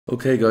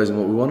Okay guys, and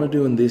what we want to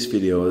do in this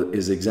video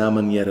is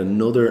examine yet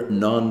another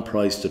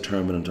non-price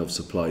determinant of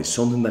supply,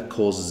 something that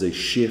causes a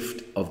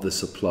shift of the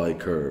supply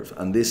curve,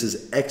 and this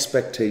is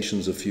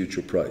expectations of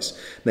future price.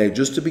 Now,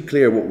 just to be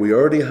clear, what we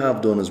already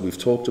have done is we've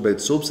talked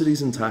about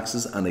subsidies and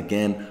taxes, and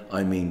again,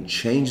 I mean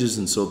changes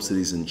in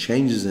subsidies and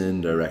changes in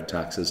indirect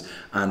taxes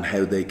and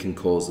how they can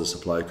cause the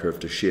supply curve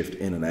to shift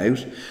in and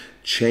out.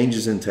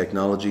 Changes in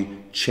technology,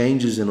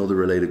 changes in other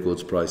related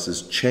goods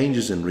prices,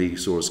 changes in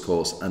resource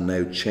costs, and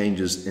now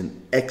changes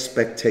in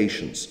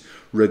expectations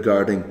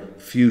regarding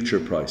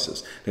future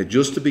prices. Now,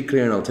 just to be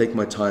clear, and I'll take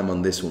my time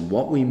on this one,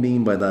 what we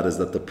mean by that is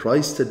that the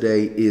price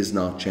today is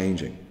not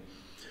changing.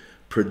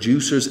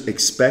 Producers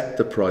expect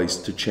the price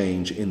to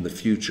change in the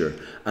future,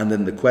 and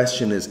then the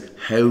question is,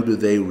 how do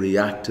they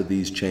react to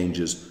these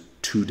changes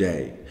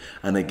today?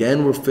 And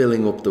again, we're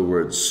filling up the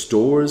word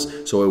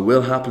stores, so I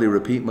will happily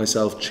repeat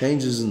myself.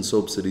 Changes in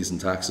subsidies and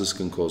taxes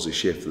can cause a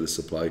shift of the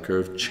supply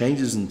curve.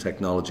 Changes in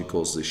technology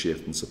causes a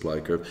shift in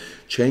supply curve.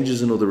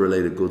 Changes in other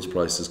related goods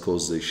prices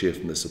causes a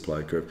shift in the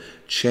supply curve.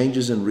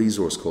 Changes in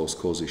resource costs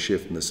cause a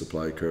shift in the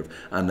supply curve.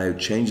 And now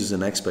changes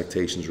in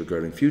expectations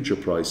regarding future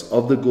price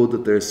of the good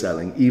that they're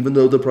selling, even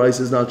though the price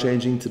is not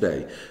changing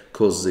today,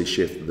 causes a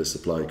shift of the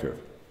supply curve.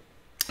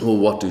 Well,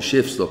 what do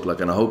shifts look like?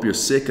 And I hope you're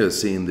sick of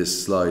seeing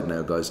this slide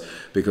now, guys,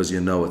 because you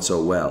know it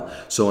so well.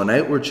 So an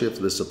outward shift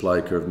of the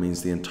supply curve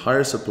means the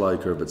entire supply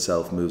curve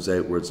itself moves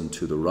outwards and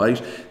to the right.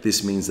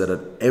 This means that at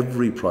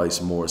every price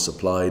more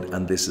supplied,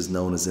 and this is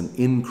known as an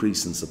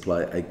increase in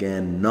supply,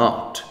 again,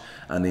 not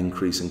an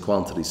increase in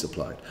quantity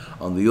supplied.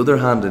 On the other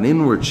hand, an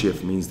inward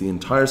shift means the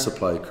entire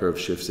supply curve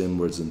shifts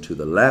inwards and to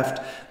the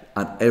left.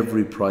 At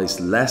every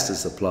price less is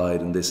supplied,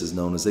 and this is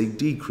known as a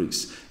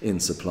decrease in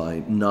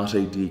supply, not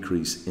a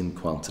decrease in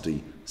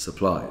quantity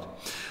supplied.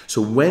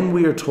 So when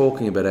we are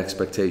talking about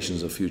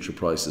expectations of future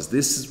prices,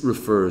 this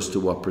refers to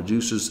what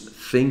producers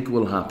think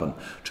will happen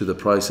to the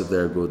price of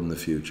their good in the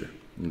future.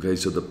 Okay,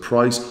 so the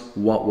price,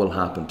 what will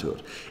happen to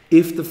it?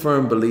 If the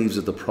firm believes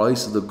that the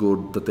price of the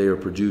good that they are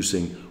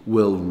producing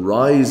will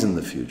rise in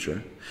the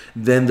future,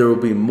 then there will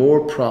be more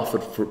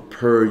profit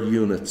per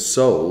unit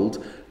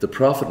sold. The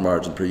profit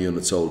margin per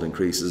unit sold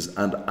increases,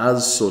 and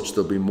as such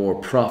there'll be more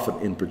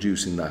profit in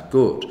producing that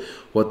good.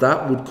 What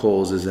that would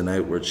cause is an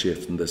outward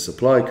shift in the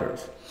supply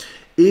curve.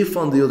 If,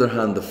 on the other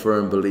hand, the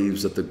firm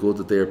believes that the good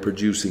that they are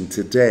producing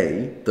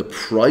today, the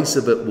price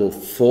of it will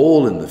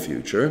fall in the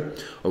future,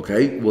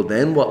 okay, well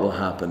then what will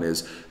happen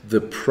is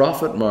the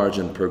profit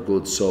margin per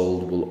good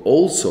sold will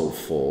also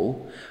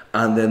fall,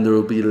 and then there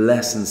will be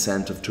less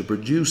incentive to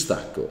produce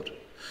that good.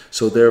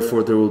 So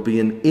therefore there will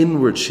be an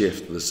inward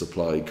shift of the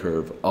supply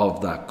curve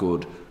of that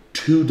good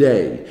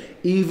today,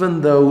 even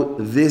though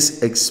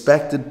this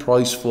expected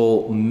price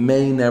fall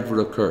may never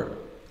occur.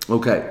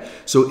 Okay,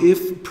 so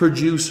if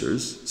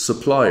producers,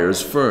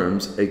 suppliers,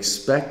 firms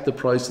expect the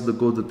price of the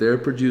good that they're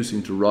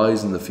producing to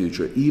rise in the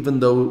future, even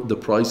though the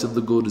price of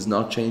the good is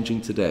not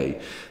changing today,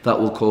 that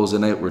will cause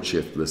an outward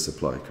shift of the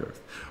supply curve,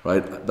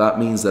 right? That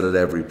means that at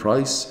every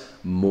price,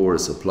 more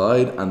is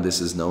supplied, and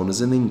this is known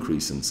as an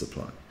increase in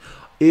supply.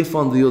 If,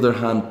 on the other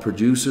hand,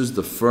 producers,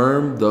 the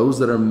firm, those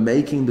that are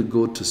making the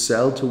good to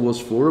sell to us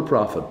for a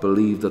profit,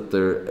 believe that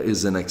there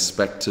is an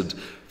expected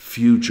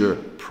future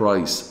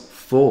price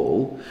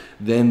fall,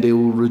 then they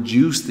will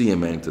reduce the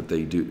amount that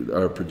they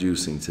are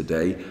producing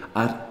today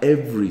at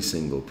every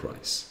single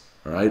price,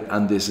 all right?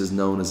 And this is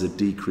known as a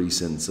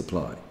decrease in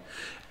supply.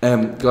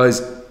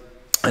 Guys,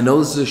 I know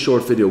this is a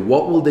short video.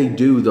 What will they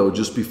do though,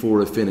 just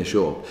before I finish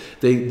up?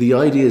 The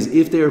idea is,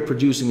 if they are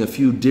producing a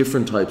few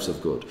different types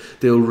of good,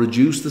 they'll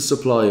reduce the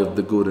supply of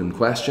the good in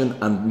question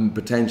and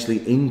potentially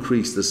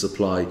increase the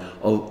supply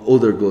of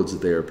other goods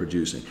that they are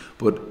producing.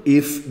 But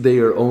if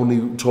we're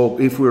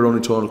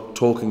only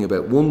talking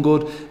about one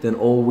good, then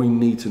all we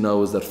need to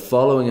know is that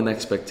following an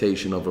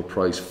expectation of a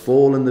price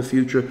fall in the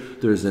future,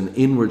 there's an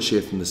inward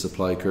shift in the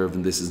supply curve,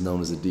 and this is known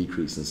as a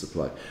decrease in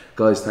supply.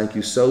 Guys, thank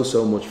you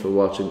so much for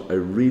watching. I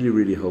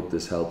really hope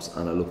this helps,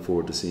 and I look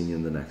forward to seeing you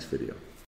in the next video.